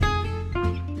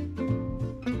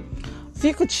If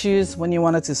you could choose when you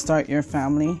wanted to start your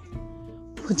family,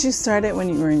 would you start it when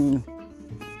you were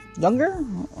younger,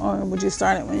 or would you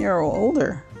start it when you were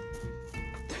older?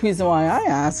 The reason why I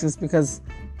ask is because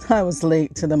I was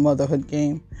late to the motherhood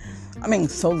game. I mean,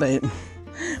 so late.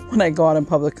 When I go out in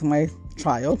public with my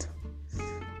child,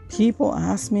 people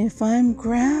ask me if I'm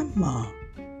grandma.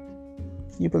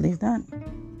 Can you believe that?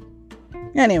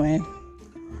 Anyway,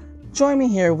 join me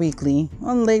here weekly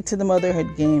on Late to the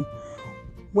Motherhood Game,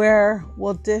 where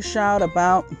we'll dish out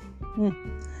about,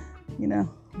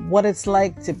 what it's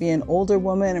like to be an older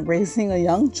woman raising a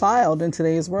young child in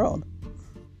today's world.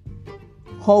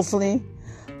 Hopefully,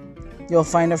 you'll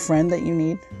find a friend that you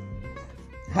need,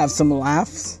 have some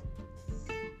laughs,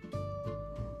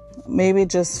 maybe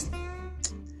just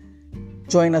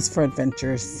join us for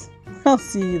adventures. I'll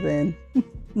see you then.